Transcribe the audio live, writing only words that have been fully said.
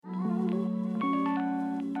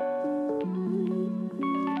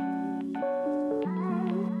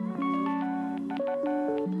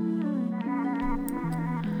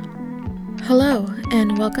Hello,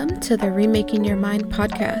 and welcome to the Remaking Your Mind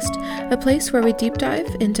podcast, a place where we deep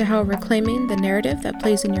dive into how reclaiming the narrative that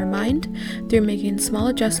plays in your mind through making small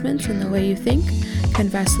adjustments in the way you think can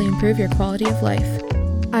vastly improve your quality of life.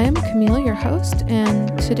 I am Camille, your host,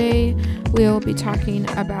 and today we'll be talking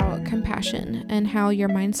about compassion and how your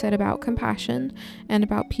mindset about compassion and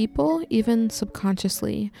about people, even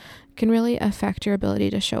subconsciously, can really affect your ability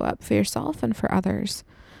to show up for yourself and for others.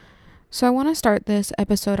 So I want to start this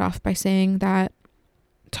episode off by saying that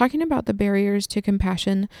talking about the barriers to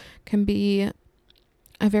compassion can be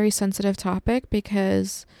a very sensitive topic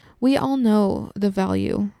because we all know the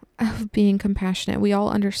value of being compassionate. We all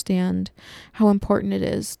understand how important it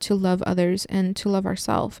is to love others and to love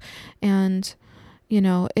ourselves. And,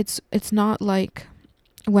 it's not like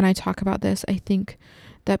when I talk about this, I think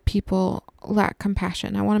that people lack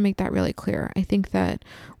compassion. I want to make that really clear. I think that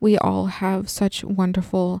we all have such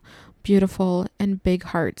wonderful, beautiful, and big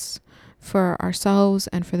hearts for ourselves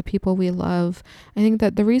and for the people we love. I think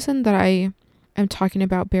that the reason that I am talking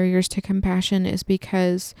about barriers to compassion is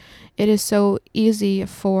because it is so easy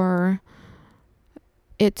for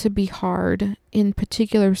it to be hard in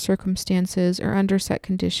particular circumstances or under set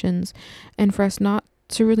conditions, and for us not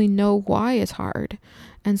to really know why it's hard.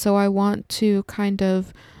 And so I want to kind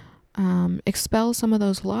of expel some of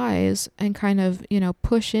those lies and kind of,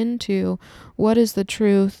 push into what is the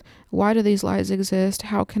truth? Why do these lies exist?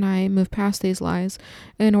 How can I move past these lies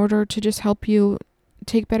in order to just help you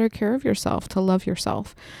take better care of yourself, to love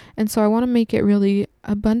yourself? And so I want to make it really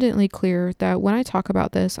abundantly clear that when I talk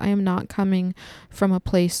about this, I am not coming from a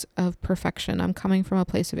place of perfection. I'm coming from a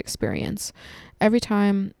place of experience. Every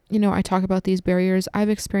time, I talk about these barriers, I've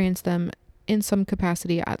experienced them in some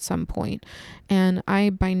capacity at some point. And I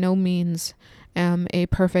by no means am a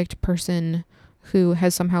perfect person who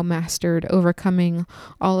has somehow mastered overcoming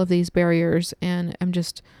all of these barriers and I'm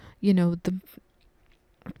just, the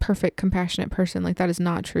perfect compassionate person. Like, that is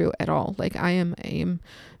not true at all. Like, I am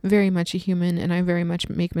very much a human and I very much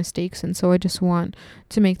make mistakes. And so I just want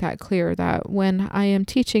to make that clear that when I am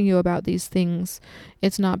teaching you about these things,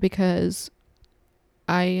 it's not because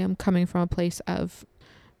I am coming from a place of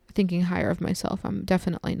thinking higher of myself. I'm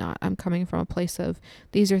definitely not. I'm coming from a place of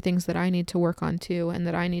these are things that I need to work on too, and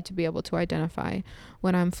that I need to be able to identify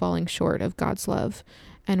when I'm falling short of God's love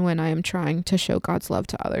and when I am trying to show God's love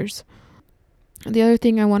to others. The other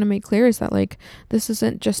thing I want to make clear is that this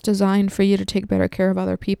isn't just designed for you to take better care of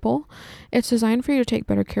other people. It's designed for you to take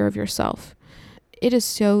better care of yourself. It is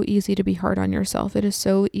so easy to be hard on yourself. It is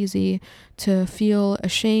so easy to feel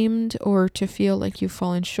ashamed or to feel like you've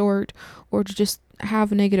fallen short or to just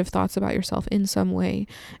have negative thoughts about yourself in some way.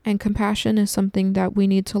 And compassion is something that we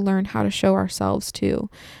need to learn how to show ourselves to.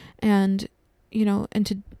 And, and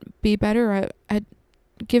to be better at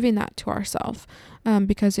giving that to ourselves,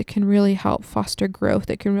 because it can really help foster growth.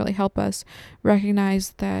 It can really help us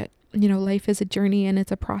recognize that, life is a journey and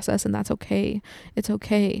it's a process, and that's okay. It's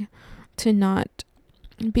okay to not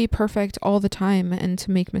be perfect all the time and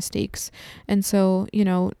to make mistakes. And so,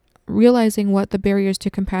 realizing what the barriers to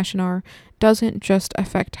compassion are doesn't just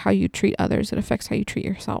affect how you treat others, it affects how you treat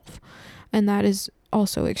yourself. And that is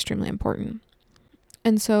also extremely important.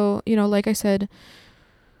 And so, like I said,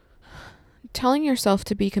 telling yourself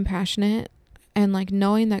to be compassionate and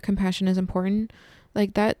knowing that compassion is important,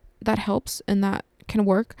 that helps and that can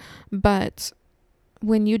work. But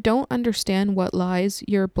when you don't understand what lies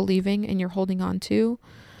you're believing and you're holding on to,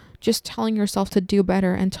 just telling yourself to do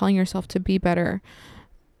better and telling yourself to be better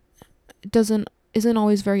isn't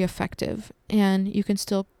always very effective, and you can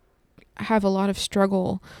still have a lot of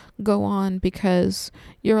struggle go on because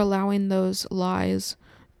you're allowing those lies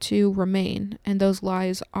to remain, and those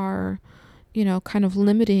lies are, kind of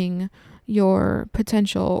limiting your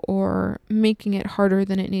potential or making it harder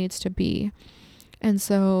than it needs to be. And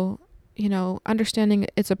so, understanding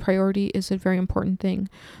it's a priority is a very important thing,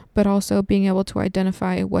 but also being able to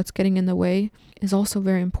identify what's getting in the way is also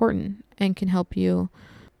very important and can help you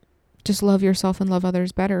just love yourself and love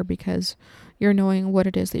others better because you're knowing what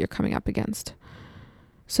it is that you're coming up against.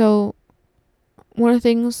 So one of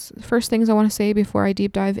the first things I want to say before I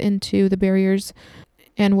deep dive into the barriers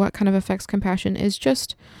and what kind of affects compassion is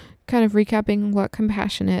just kind of recapping what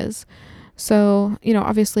compassion is. So,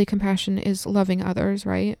 obviously compassion is loving others,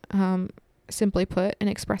 right? Simply put, and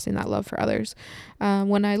expressing that love for others.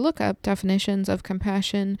 When I look up definitions of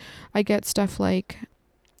compassion, I get stuff like,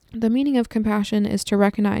 the meaning of compassion is to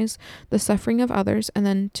recognize the suffering of others and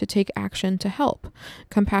then to take action to help.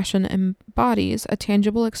 Compassion embodies a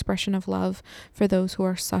tangible expression of love for those who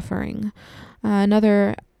are suffering.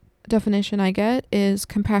 Another definition I get is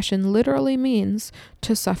compassion literally means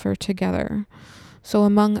to suffer together. So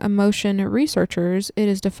among emotion researchers, it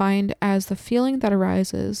is defined as the feeling that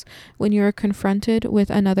arises when you are confronted with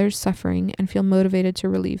another's suffering and feel motivated to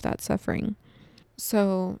relieve that suffering.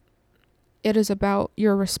 So it is about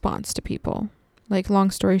your response to people. Like,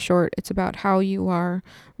 long story short, it's about how you are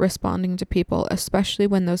responding to people, especially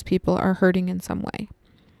when those people are hurting in some way.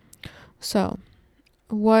 So,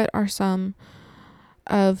 what are some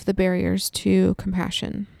of the barriers to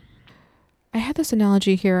compassion? I had this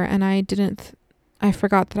analogy here and I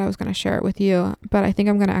forgot that I was going to share it with you, but I think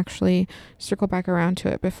I'm going to actually circle back around to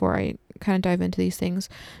it before I kind of dive into these things,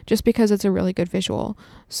 just because it's a really good visual.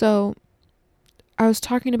 So I was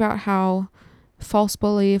talking about how false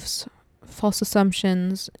beliefs, false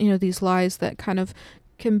assumptions, these lies that kind of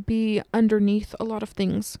can be underneath a lot of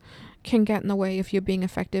things, can get in the way of you being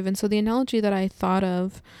effective. And so the analogy that I thought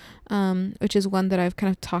of, which is one that I've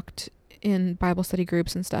kind of talked in Bible study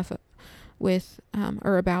groups and stuff with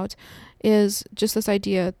or about, is just this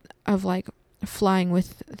idea of like flying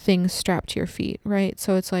with things strapped to your feet, right?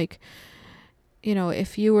 So it's like,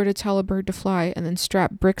 if you were to tell a bird to fly and then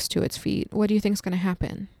strap bricks to its feet, what do you think is going to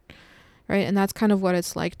happen? Right? And that's kind of what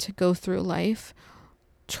it's like to go through life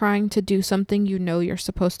trying to do something you're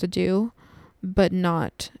supposed to do, but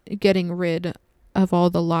not getting rid of all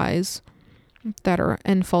the lies that are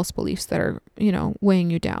and false beliefs that are, weighing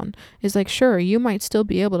you down. Is like, sure, you might still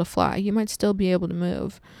be able to fly, you might still be able to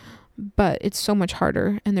move, but it's so much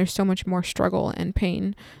harder and there's so much more struggle and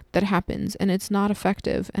pain that happens, and it's not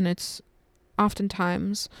effective, and it's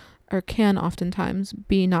oftentimes, or can oftentimes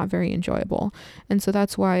be, not very enjoyable. And so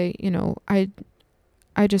that's why,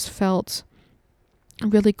 I just felt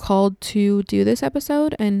really called to do this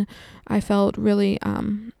episode, and I felt really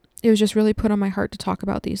it was just really put on my heart to talk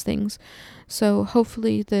about these things. So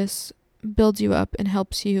hopefully this builds you up and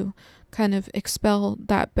helps you kind of expel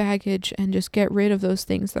that baggage and just get rid of those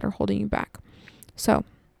things that are holding you back. So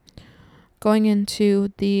going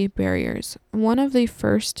into the barriers, one of the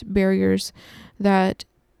first barriers that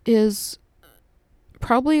is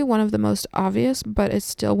probably one of the most obvious, but it's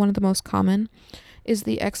still one of the most common, is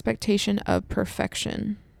the expectation of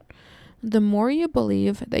perfection. The more you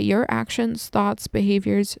believe that your actions, thoughts,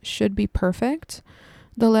 behaviors should be perfect,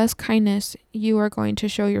 the less kindness you are going to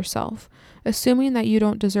show yourself, assuming that you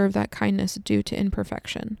don't deserve that kindness due to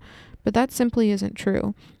imperfection. But that simply isn't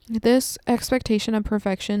true. This expectation of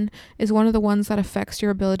perfection is one of the ones that affects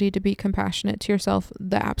your ability to be compassionate to yourself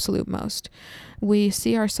the absolute most. We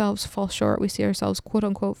see ourselves fall short. We see ourselves quote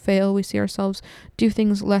unquote fail. We see ourselves do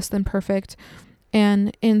things less than perfect.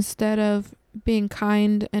 And instead of being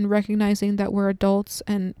kind and recognizing that we're adults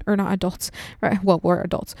or not adults, right? Well, we're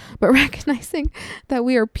adults, but recognizing that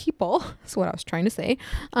we are people, is what I was trying to say.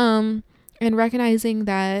 And recognizing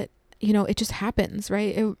that, it just happens,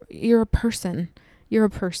 right? You're a person. You're a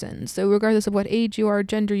person. So regardless of what age you are,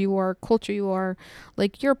 gender you are, culture you are,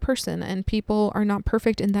 like, you're a person, and people are not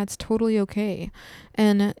perfect, and that's totally okay.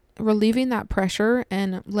 And relieving that pressure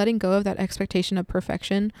and letting go of that expectation of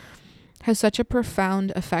perfection has such a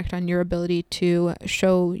profound effect on your ability to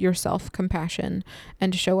show yourself compassion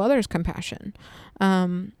and to show others compassion.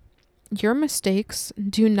 Your mistakes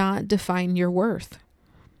do not define your worth.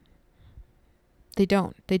 They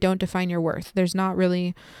don't define your worth. There's not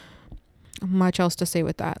really much else to say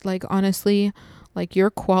with that. Like, honestly, like,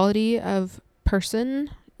 your quality of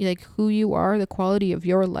person, like who you are, the quality of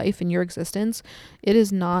your life and your existence, it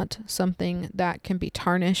is not something that can be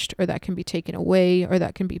tarnished or that can be taken away or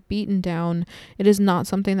that can be beaten down. It is not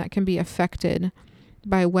something that can be affected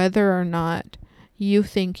by whether or not you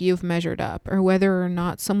think you've measured up or whether or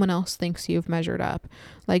not someone else thinks you've measured up.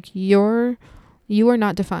 Like, you are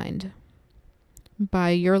not defined by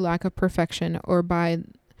your lack of perfection or by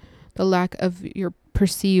the lack of your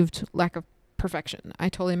perceived lack of perfection. I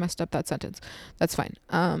totally messed up that sentence. That's fine.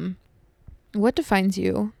 What defines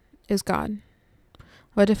you is God.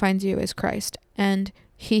 What defines you is Christ. And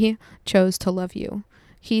he chose to love you.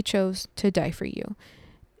 He chose to die for you.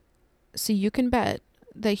 So you can bet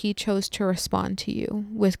that he chose to respond to you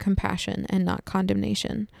with compassion and not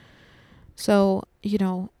condemnation. So,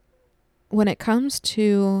 when it comes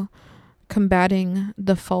to combating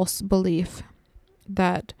the false belief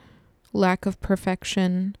that lack of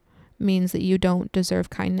perfection means that you don't deserve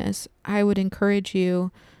kindness, I would encourage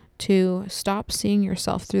you to stop seeing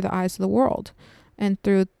yourself through the eyes of the world and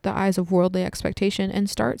through the eyes of worldly expectation, and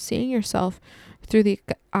start seeing yourself through the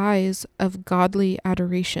eyes of godly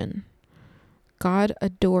adoration. God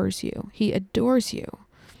adores you. He adores you.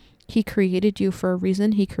 He created you for a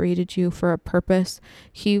reason. He created you for a purpose.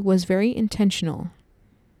 He was very intentional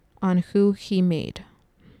on who he made,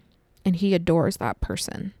 and he adores that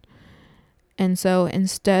person. And so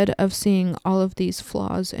instead of seeing all of these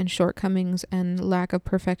flaws and shortcomings and lack of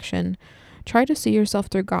perfection, try to see yourself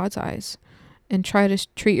through God's eyes and try to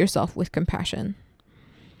treat yourself with compassion.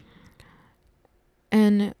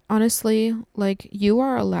 And honestly, like, you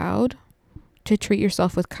are allowed to treat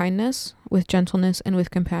yourself with kindness, with gentleness, and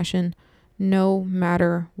with compassion, no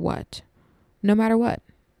matter what. No matter what.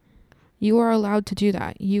 You are allowed to do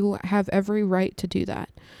that. You have every right to do that.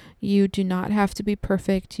 You do not have to be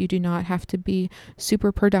perfect. You do not have to be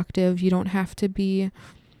super productive. You don't have to be,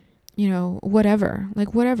 whatever.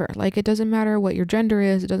 Like, it doesn't matter what your gender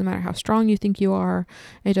is. It doesn't matter how strong you think you are.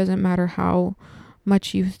 It doesn't matter how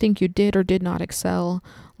much you think you did or did not excel.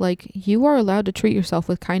 Like, you are allowed to treat yourself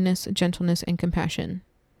with kindness, gentleness, and compassion.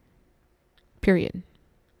 Period.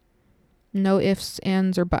 No ifs,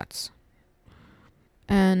 ands, or buts.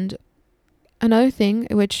 And another thing,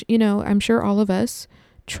 which, I'm sure all of us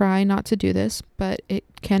try not to do this, but it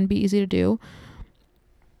can be easy to do,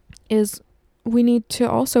 is we need to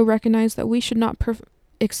also recognize that we should not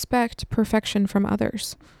expect perfection from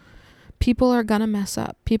others. People are going to mess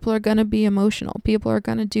up. People are going to be emotional. People are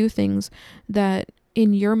going to do things that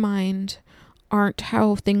in your mind aren't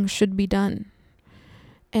how things should be done.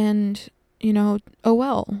 And, oh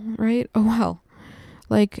well, right? Oh well.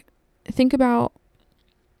 Like, think about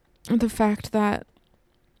the fact that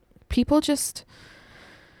people just,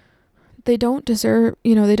 they don't deserve,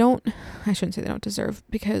 I shouldn't say they don't deserve,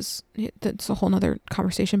 because that's a whole nother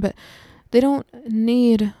conversation, but they don't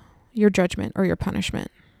need your judgment or your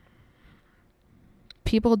punishment.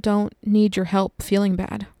 People don't need your help feeling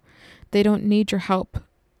bad. They don't need your help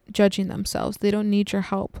judging themselves. They don't need your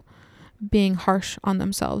help being harsh on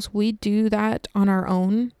themselves. We do that on our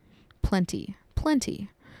own plenty.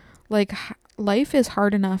 Like, life is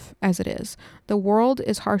hard enough as it is. The world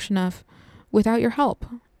is harsh enough without your help.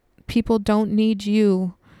 People don't need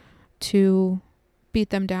you to beat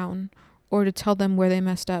them down or to tell them where they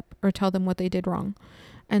messed up or tell them what they did wrong.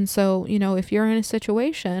 And so, if you're in a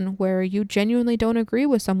situation where you genuinely don't agree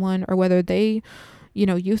with someone, or whether they,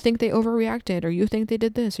 you think they overreacted, or you think they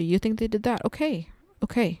did this, or you think they did that, okay.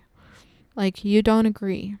 Like, you don't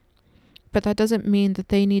agree. But that doesn't mean that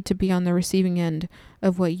they need to be on the receiving end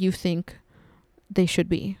of what you think they should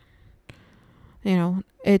be.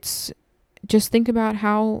 It's just, think about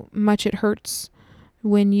how much it hurts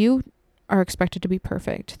when you are expected to be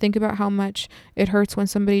perfect. Think about how much it hurts when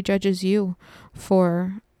somebody judges you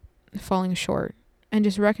for falling short, and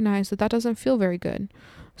just recognize that doesn't feel very good.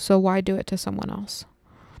 So why do it to someone else?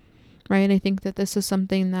 Right? And I think that this is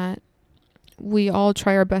something that we all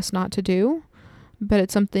try our best not to do, but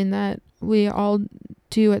it's something that we all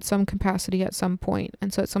do at some capacity at some point.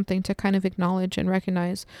 And so it's something to kind of acknowledge and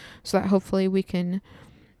recognize, so that hopefully we can,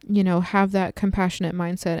 have that compassionate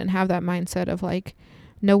mindset, and have that mindset of like,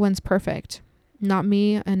 no one's perfect, not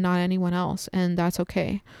me and not anyone else. And that's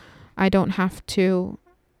okay. I don't have to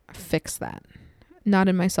fix that, not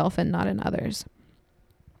in myself and not in others.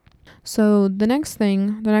 So the next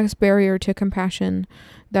barrier to compassion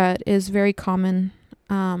that is very common,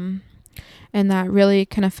 and that really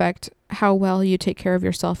can affect how well you take care of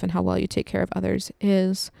yourself and how well you take care of others,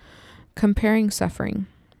 is comparing suffering.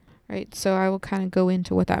 Right? So I will kind of go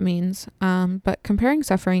into what that means. But comparing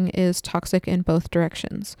suffering is toxic in both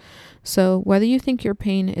directions. So whether you think your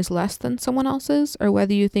pain is less than someone else's, or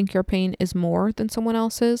whether you think your pain is more than someone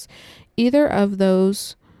else's, either of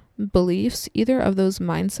those beliefs, either of those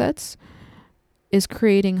mindsets is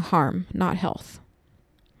creating harm, not health.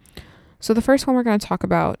 So the first one we're going to talk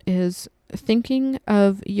about is thinking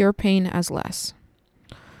of your pain as less.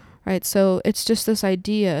 Right? So it's just this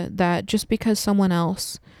idea that just because someone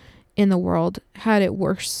else in the world had it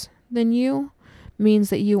worse than you means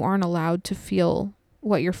that you aren't allowed to feel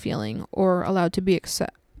what you're feeling, or allowed to be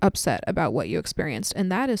upset about what you experienced. And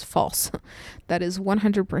that is false. That is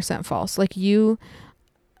 100% false. Like,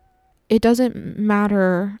 it doesn't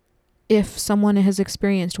matter if someone has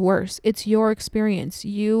experienced worse. It's your experience.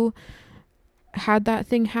 You had that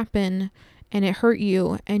thing happen and it hurt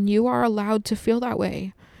you, and you are allowed to feel that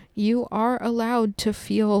way. You are allowed to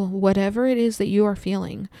feel whatever it is that you are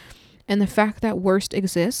feeling. And the fact that worst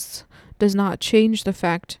exists does not change the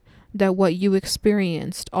fact that what you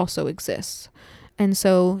experienced also exists. And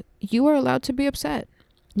so you are allowed to be upset.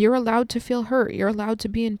 You're allowed to feel hurt. You're allowed to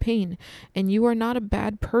be in pain. And you are not a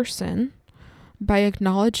bad person by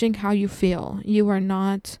acknowledging how you feel. You are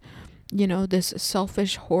not, this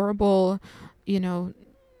selfish, horrible,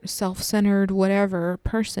 self-centered, whatever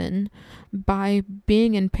person by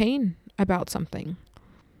being in pain about something.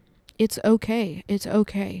 It's okay. It's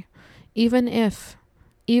okay. Even if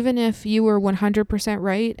you were 100%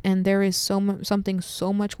 right and there is something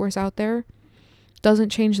so much worse out there, doesn't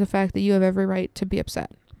change the fact that you have every right to be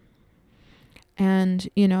upset. And,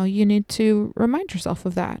 you need to remind yourself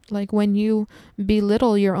of that. Like when you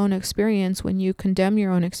belittle your own experience, when you condemn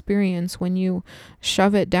your own experience, when you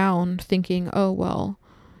shove it down thinking, oh, well,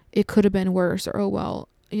 it could have been worse, or, oh, well,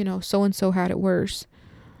 so-and-so had it worse.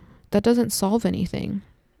 That doesn't solve anything.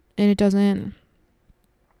 And it doesn't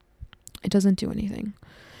do anything.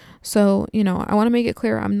 So, I want to make it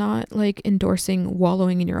clear, I'm not like endorsing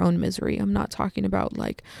wallowing in your own misery. I'm not talking about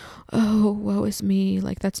like, oh, woe is me.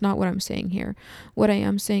 Like, that's not what I'm saying here. What I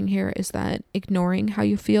am saying here is that ignoring how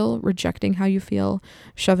you feel, rejecting how you feel,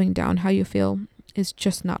 shoving down how you feel is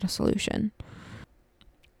just not a solution.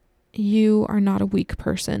 You are not a weak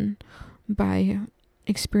person by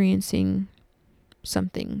experiencing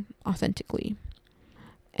something authentically.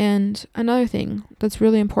 And another thing that's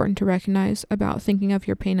really important to recognize about thinking of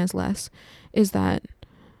your pain as less is that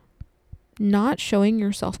not showing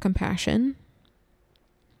yourself compassion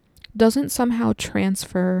doesn't somehow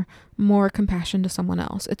transfer more compassion to someone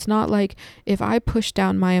else. It's not like if I push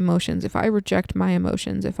down my emotions, if I reject my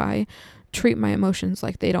emotions, if I treat my emotions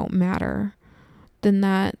like they don't matter, then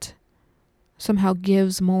that somehow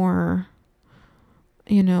gives more,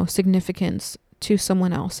 significance to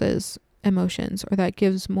someone else's emotions, or that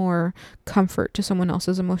gives more comfort to someone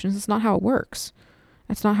else's emotions. It's not how it works.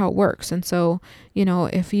 That's not how it works. And so,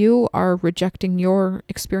 if you are rejecting your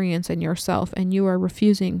experience and yourself, and you are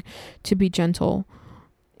refusing to be gentle,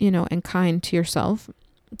 and kind to yourself,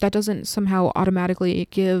 that doesn't somehow automatically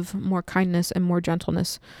give more kindness and more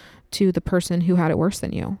gentleness to the person who had it worse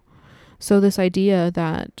than you. So this idea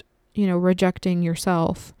that, rejecting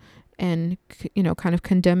yourself and, kind of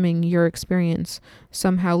condemning your experience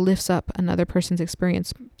somehow lifts up another person's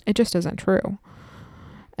experience, it just isn't true.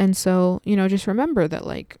 And so, just remember that,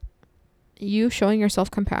 like, you showing yourself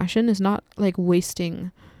compassion is not like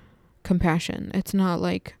wasting compassion. It's not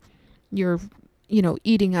like you're,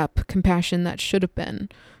 eating up compassion that should have been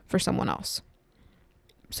for someone else.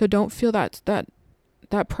 So don't feel that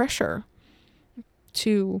pressure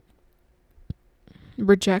to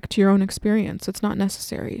reject your own experience. It's not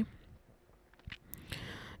necessary.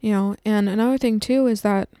 And another thing too is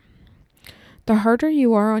that the harder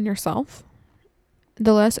you are on yourself,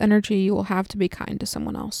 the less energy you will have to be kind to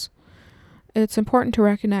someone else. It's important to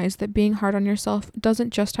recognize that being hard on yourself doesn't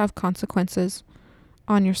just have consequences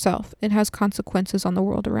on yourself. It has consequences on the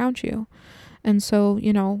world around you. And so,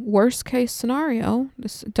 worst case scenario,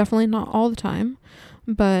 this is definitely not all the time,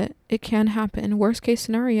 but it can happen. Worst case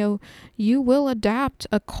scenario, you will adapt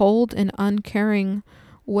a cold and uncaring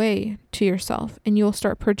way to yourself, and you'll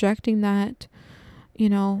start projecting that,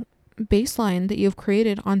 baseline that you've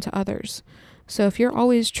created onto others. So if you're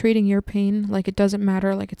always treating your pain like it doesn't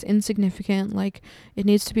matter, like it's insignificant, like it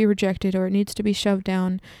needs to be rejected or it needs to be shoved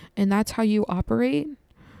down, and that's how you operate,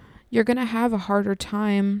 you're going to have a harder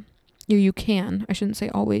time. You can, I shouldn't say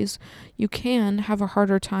always, you can have a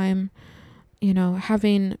harder time,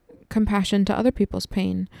 having compassion to other people's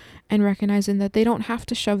pain and recognizing that they don't have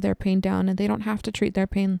to shove their pain down, and they don't have to treat their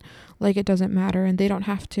pain like it doesn't matter, and they don't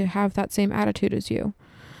have to have that same attitude as you,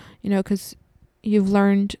 because you've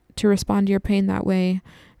learned to respond to your pain that way.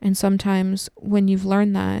 And sometimes when you've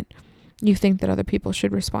learned that, you think that other people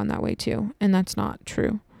should respond that way too, and that's not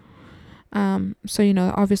true. So,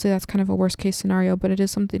 obviously that's kind of a worst case scenario, but it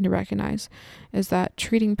is something to recognize, is that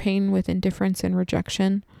treating pain with indifference and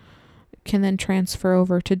rejection can then transfer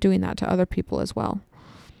over to doing that to other people as well.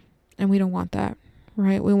 And we don't want that,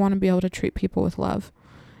 right? We want to be able to treat people with love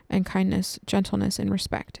and kindness, gentleness, and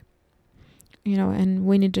respect, and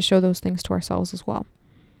we need to show those things to ourselves as well.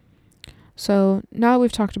 So now that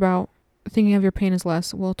we've talked about thinking of your pain as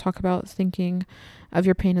less, we'll talk about thinking of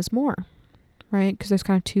your pain as more, right? Because there's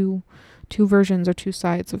kind of two versions or two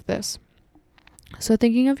sides of this. So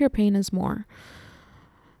thinking of your pain as more.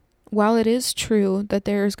 While it is true that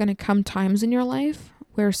there's going to come times in your life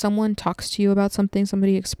where someone talks to you about something,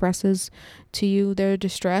 somebody expresses to you their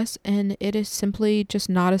distress, and it is simply just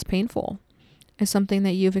not as painful as something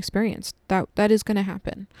that you've experienced. That is going to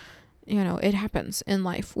happen. It happens in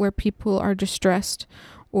life where people are distressed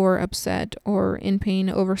or upset or in pain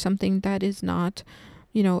over something that is not,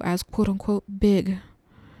 as quote unquote big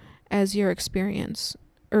as your experience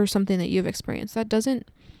or something that you've experienced. That doesn't,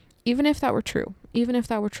 even if that were true,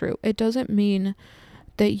 it doesn't mean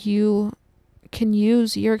that you can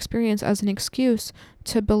use your experience as an excuse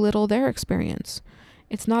to belittle their experience.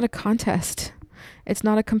 It's not a contest. It's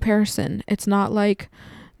not a comparison. It's not like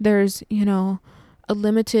there's, a a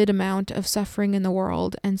limited amount of suffering in the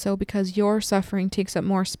world. And so because your suffering takes up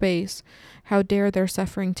more space, how dare their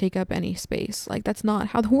suffering take up any space? Like, that's not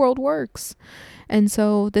how the world works. And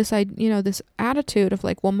so this attitude of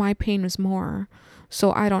like, well, my pain is more,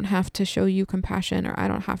 so I don't have to show you compassion, or I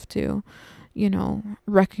don't have to,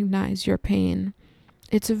 recognize your pain.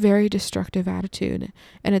 It's a very destructive attitude,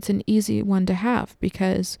 and it's an easy one to have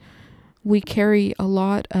because we carry a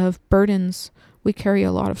lot of burdens. We carry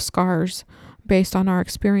a lot of scars based on our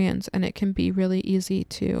experience, and it can be really easy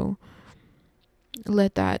to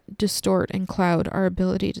let that distort and cloud our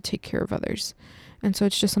ability to take care of others. And so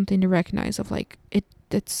it's just something to recognize of like,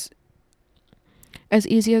 it's as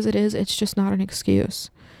easy as it is, it's just not an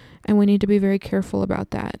excuse. And we need to be very careful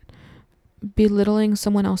about that. Belittling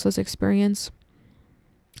someone else's experience,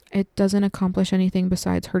 it doesn't accomplish anything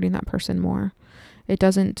besides hurting that person more. It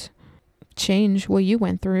doesn't change what you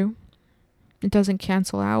went through. It doesn't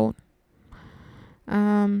cancel out.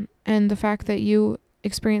 And the fact that you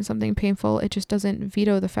experience something painful, it just doesn't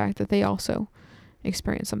veto the fact that they also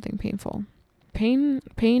experience something painful. Pain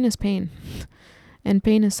is pain. And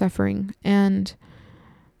pain is suffering. And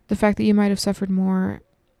the fact that you might have suffered more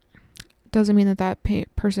doesn't mean that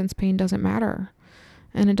person's pain doesn't matter.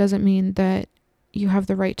 And it doesn't mean that you have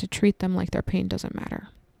the right to treat them like their pain doesn't matter.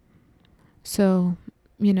 So,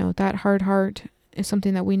 that hard heart is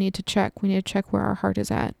something that we need to check. We need to check where our heart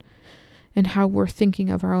is at and how we're thinking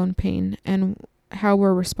of our own pain and how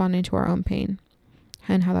we're responding to our own pain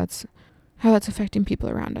and how that's affecting people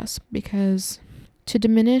around us. Because to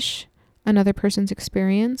diminish another person's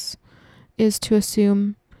experience is to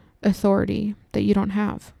assume authority that you don't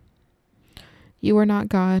have. You are not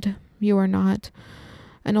God. You are not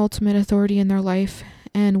an ultimate authority in their life.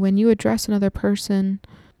 And when you address another person,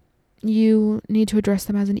 you need to address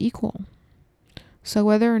them as an equal. So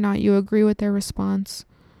whether or not you agree with their response,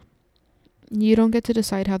 you don't get to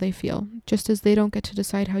decide how they feel, just as they don't get to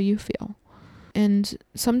decide how you feel. And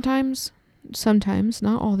sometimes,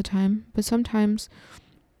 not all the time, but sometimes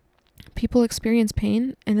people experience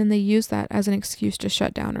pain and then they use that as an excuse to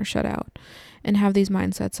shut down or shut out and have these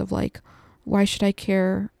mindsets of like, why should I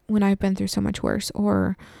care when I've been through so much worse?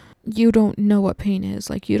 Or you don't know what pain is.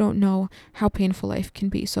 Like, you don't know how painful life can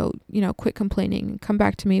be. So, quit complaining and come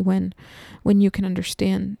back to me when you can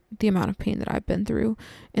understand the amount of pain that I've been through.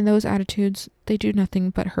 And those attitudes, they do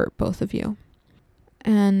nothing but hurt both of you.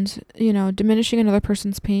 And, diminishing another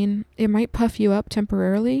person's pain, it might puff you up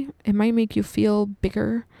temporarily. It might make you feel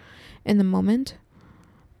bigger in the moment.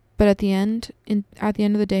 But at the end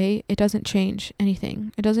of the day, it doesn't change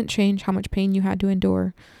anything. It doesn't change how much pain you had to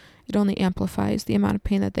endure. It only amplifies the amount of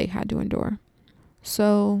pain that they had to endure.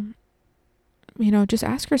 So, just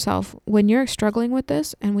ask yourself, when you're struggling with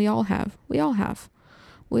this, and we all have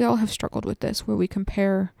struggled with this, where we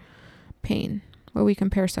compare pain, where we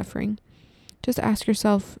compare suffering. Just ask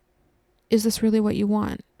yourself, is this really what you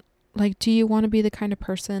want? Like, do you want to be the kind of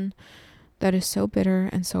person that is so bitter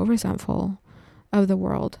and so resentful of the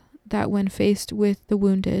world that when faced with the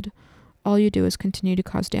wounded, all you do is continue to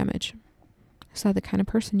cause damage? Is that the kind of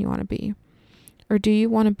person you want to be? Or do you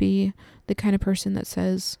want to be the kind of person that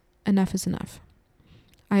says, enough is enough?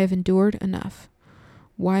 I have endured enough.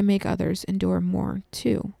 Why make others endure more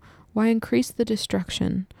too? Why increase the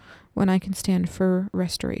destruction when I can stand for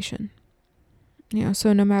restoration?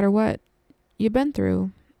 So no matter what you've been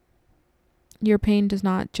through, your pain does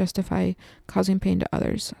not justify causing pain to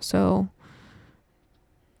others. So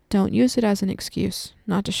don't use it as an excuse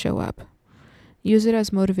not to show up. Use it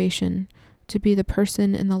as motivation to be the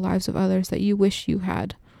person in the lives of others that you wish you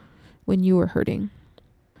had when you were hurting.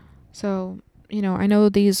 So, I know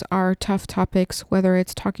these are tough topics, whether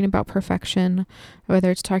it's talking about perfection,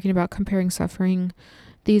 whether it's talking about comparing suffering.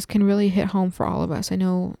 These can really hit home for all of us. I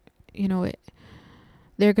know,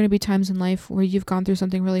 there are going to be times in life where you've gone through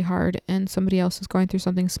something really hard and somebody else is going through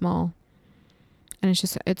something small. And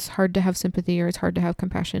it's hard to have sympathy, or it's hard to have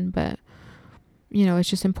compassion, but it's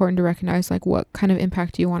just important to recognize, like, what kind of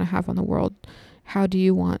impact do you want to have on the world? How do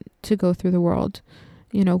you want to go through the world?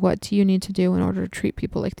 What do you need to do in order to treat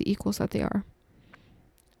people like the equals that they are?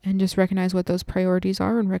 And just recognize what those priorities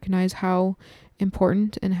are, and recognize how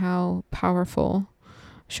important and how powerful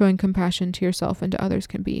showing compassion to yourself and to others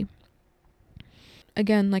can be.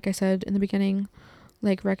 Again, like I said in the beginning,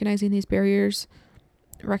 like, recognizing these barriers,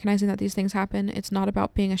 recognizing that these things happen. It's not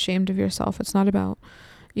about being ashamed of yourself. It's not about,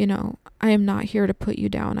 I am not here to put you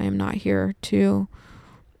down. I am not here to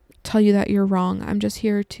tell you that you're wrong. I'm just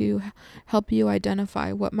here to help you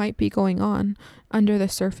identify what might be going on under the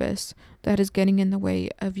surface that is getting in the way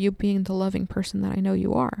of you being the loving person that I know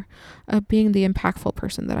you are, of being the impactful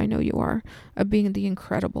person that I know you are, of being the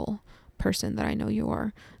incredible person that I know you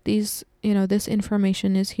are. This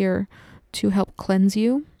information is here to help cleanse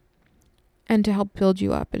you and to help build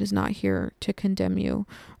you up. It is not here to condemn you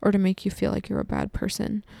or to make you feel like you're a bad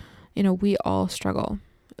person. We all struggle.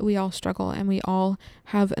 And we all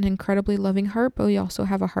have an incredibly loving heart, but we also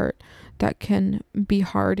have a heart that can be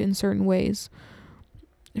hard in certain ways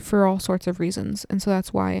for all sorts of reasons. And so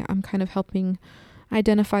that's why I'm kind of helping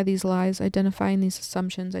identify these lies, identifying these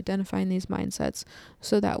assumptions, identifying these mindsets,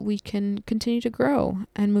 so that we can continue to grow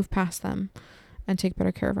and move past them and take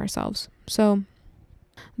better care of ourselves. So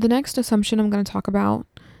the next assumption I'm going to talk about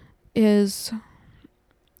is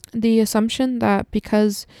the assumption that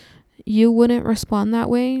because you wouldn't respond that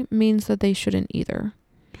way means that they shouldn't either.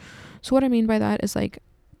 So what I mean by that is, like,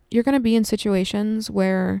 you're going to be in situations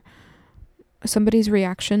where somebody's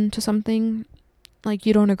reaction to something, like,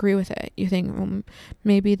 you don't agree with it. You think,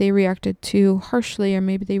 maybe they reacted too harshly, or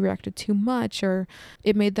maybe they reacted too much, or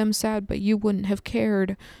it made them sad, but you wouldn't have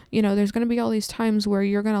cared. There's going to be all these times where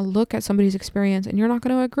you're going to look at somebody's experience and you're not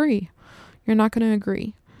going to agree.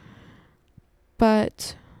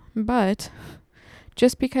 But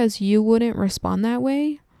just because you wouldn't respond that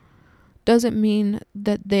way doesn't mean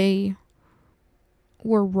that they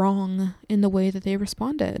were wrong in the way that they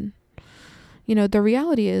responded. The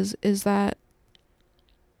reality is that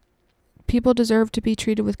people deserve to be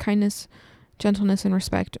treated with kindness, gentleness, and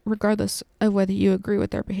respect, regardless of whether you agree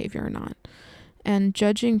with their behavior or not. And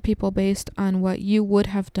judging people based on what you would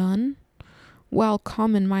have done, while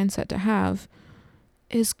common mindset to have,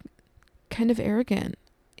 is kind of arrogant.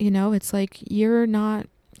 It's like, you're not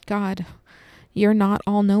God. You're not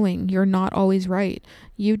all-knowing. You're not always right.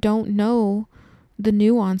 You don't know the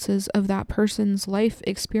nuances of that person's life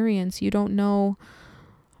experience. You don't know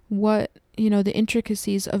what, the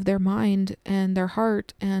intricacies of their mind and their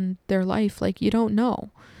heart and their life. Like, you don't know.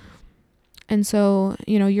 And so,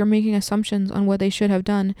 you're making assumptions on what they should have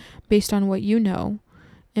done based on what you know.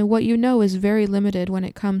 And what you know is very limited when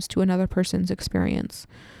it comes to another person's experience.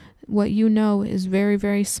 What you know is very,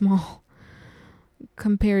 very small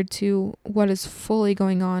compared to what is fully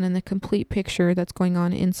going on in the complete picture that's going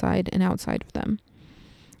on inside and outside of them.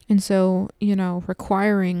 And so,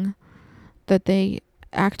 requiring that they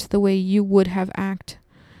act the way you would have acted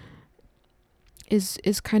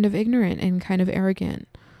is kind of ignorant and kind of arrogant.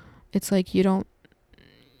 It's like,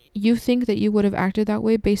 you think that you would have acted that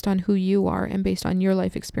way based on who you are and based on your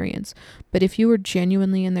life experience. But if you were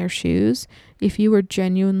genuinely in their shoes, if you were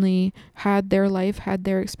genuinely had their life, had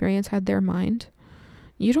their experience, had their mind,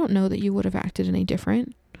 you don't know that you would have acted any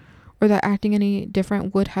different, or that acting any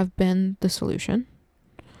different would have been the solution.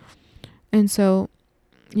 And so,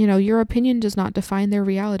 your opinion does not define their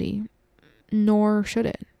reality, nor should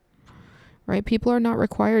it, right? People are not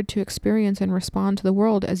required to experience and respond to the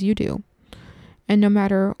world as you do. And no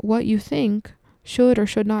matter what you think should or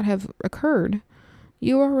should not have occurred,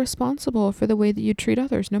 you are responsible for the way that you treat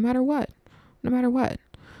others, no matter what.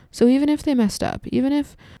 So even if they messed up, even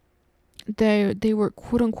if they were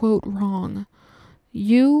quote unquote wrong,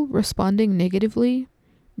 you responding negatively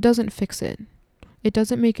doesn't fix it. It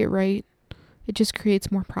doesn't make it right. It just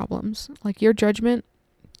creates more problems. Like, your judgment,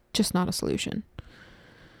 just not a solution.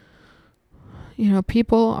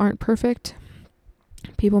 People aren't perfect.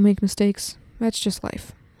 People make mistakes. That's just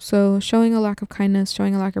life. So showing a lack of kindness,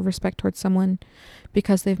 showing a lack of respect towards someone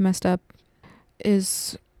because they've messed up,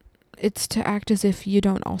 it's to act as if you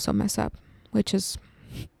don't also mess up, which is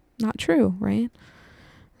not true, right?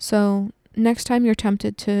 So next time you're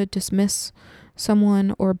tempted to dismiss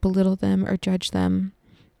someone or belittle them or judge them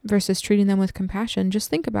versus treating them with compassion, just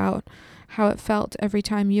think about how it felt every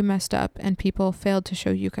time you messed up and people failed to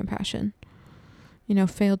show you compassion,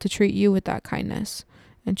 failed to treat you with that kindness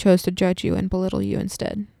and chose to judge you and belittle you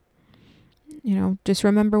instead. Just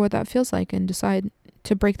remember what that feels like and decide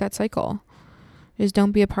to break that cycle. Just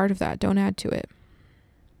don't be a part of that. Don't add to it.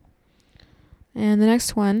 And the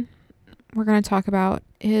next one we're going to talk about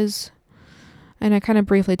is, and I kind of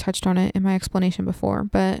briefly touched on it in my explanation before,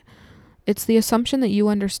 but it's the assumption that you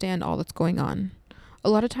understand all that's going on. A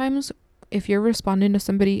lot of times, if you're responding to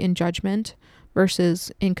somebody in judgment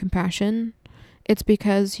versus in compassion, it's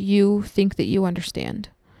because you think that you understand.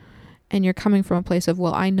 And you're coming from a place of,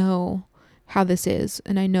 well, I know how this is,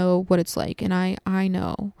 and I know what it's like, and I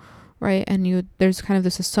know, right? And there's kind of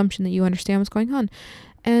this assumption that you understand what's going on.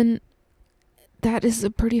 And that is a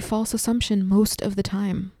pretty false assumption most of the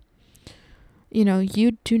time.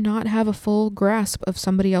 You do not have a full grasp of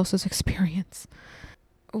somebody else's experience.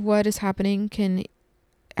 What is happening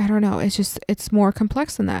it's more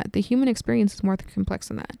complex than that. The human experience is more complex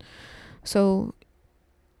than that. So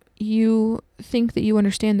you think that you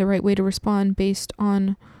understand the right way to respond based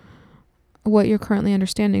on what you're currently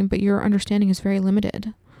understanding, but your understanding is very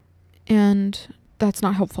limited. And that's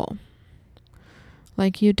not helpful.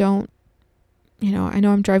 Like, you don't, I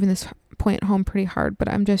know I'm driving this point home pretty hard, but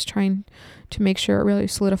I'm just trying to make sure it really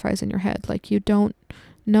solidifies in your head. Like, you don't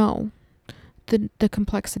know the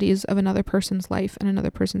complexities of another person's life and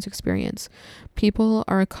another person's experience. People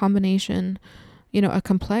are a combination, a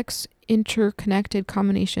complex, interconnected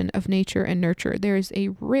combination of nature and nurture. There is a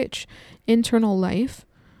rich internal life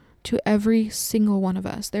to every single one of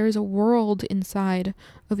us. There is a world inside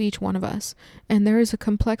of each one of us, and there is a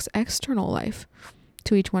complex external life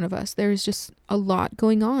to each one of us. There is just a lot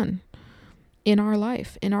going on in our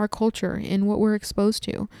life, in our culture, in what we're exposed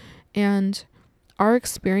to. And our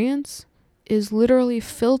experience is literally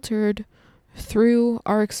filtered through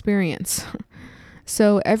our experience.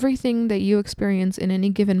 So everything that you experience in any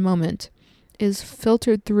given moment is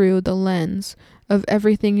filtered through the lens of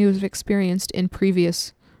everything you've experienced in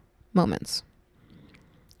previous moments.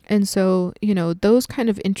 And so, those kind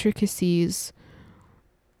of intricacies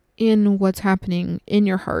in what's happening in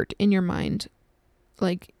your heart, in your mind,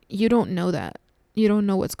 like, you don't know that. You don't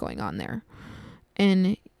know what's going on there.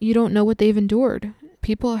 And you don't know what they've endured.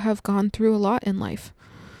 People have gone through a lot in life.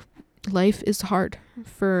 Life is hard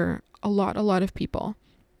for a lot of people.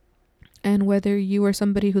 And whether you are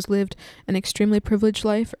somebody who's lived an extremely privileged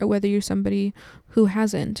life or whether you're somebody who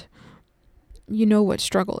hasn't, you know what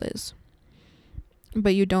struggle is.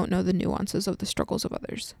 But you don't know the nuances of the struggles of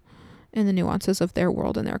others and the nuances of their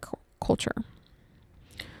world and their culture.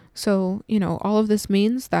 So, all of this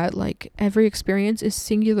means that, like, every experience is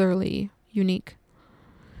singularly unique.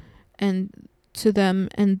 And to them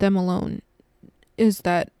and them alone is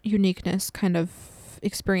that uniqueness kind of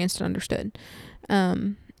experienced and understood.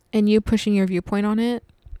 And you pushing your viewpoint on it,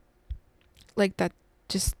 like, that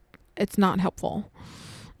just, it's not helpful.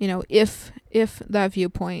 If that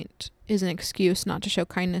viewpoint is an excuse not to show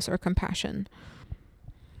kindness or compassion,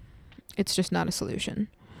 it's just not a solution.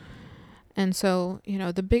 And so,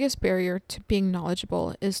 the biggest barrier to being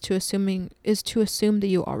knowledgeable is to assume that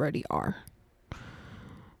you already are.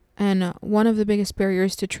 And one of the biggest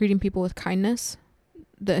barriers to treating people with kindness,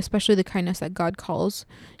 especially the kindness that God calls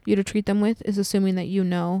you to treat them with, is assuming that you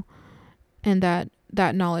know, and that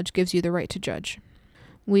knowledge gives you the right to judge.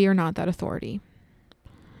 We are not that authority.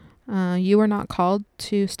 You are not called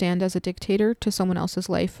to stand as a dictator to someone else's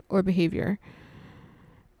life or behavior.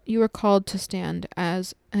 You are called to stand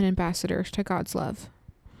as an ambassador to God's love.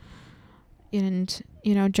 And,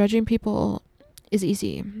 judging people is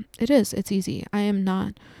easy. It's easy. I am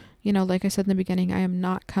not, like I said in the beginning, I am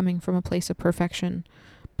not coming from a place of perfection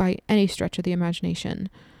by any stretch of the imagination.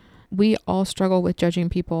 We all struggle with judging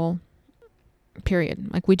people,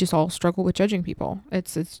 period. Like, we just all struggle with judging people. It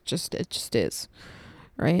just is,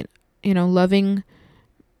 right? Loving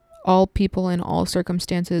all people in all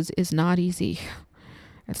circumstances is not easy.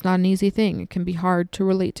 It's not an easy thing. It can be hard to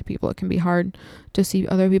relate to people. It can be hard to see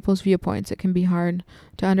other people's viewpoints. It can be hard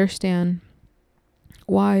to understand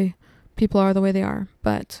why people are the way they are.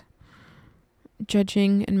 But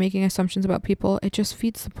judging and making assumptions about people, it just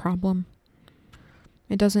feeds the problem.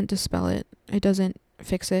 It doesn't dispel it. It doesn't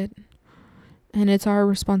fix it. And it's our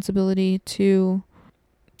responsibility to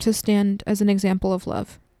stand as an example of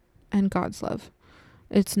love and God's love.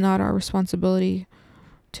 It's not our responsibility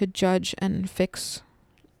to judge and fix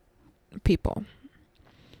people.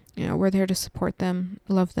 We're there to support them,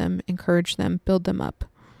 love them, encourage them, build them up.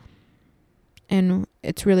 And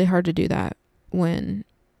it's really hard to do that when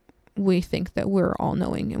we think that we're all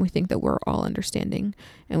knowing and we think that we're all understanding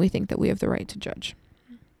and we think that we have the right to judge.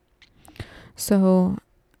 So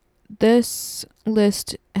this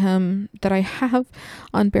list that I have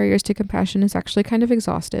on barriers to compassion is actually kind of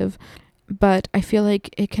exhaustive, but I feel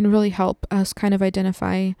like it can really help us kind of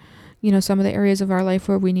identify some of the areas of our life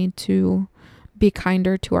where we need to be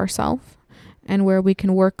kinder to ourselves and where we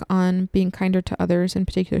can work on being kinder to others in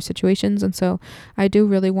particular situations. And so I do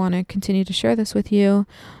really want to continue to share this with you.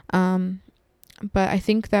 But I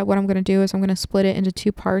think that what I'm going to do is I'm going to split it into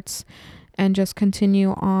 2 parts and just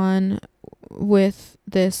continue on with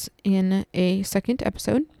this in a second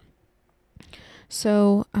episode.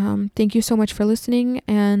 So thank you so much for listening.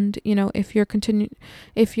 And, if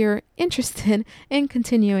you're interested in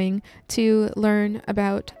continuing to learn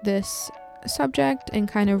about this subject and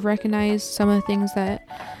kind of recognize some of the things that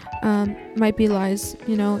might be lies,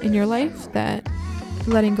 in your life, that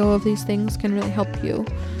letting go of these things can really help you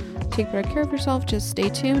take better care of yourself, just stay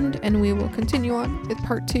tuned and we will continue on with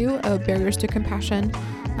part 2 of Barriers to Compassion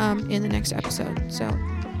in the next episode. So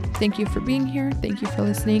thank you for being here. Thank you for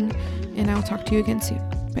listening, and I'll talk to you again soon.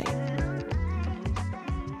 Bye.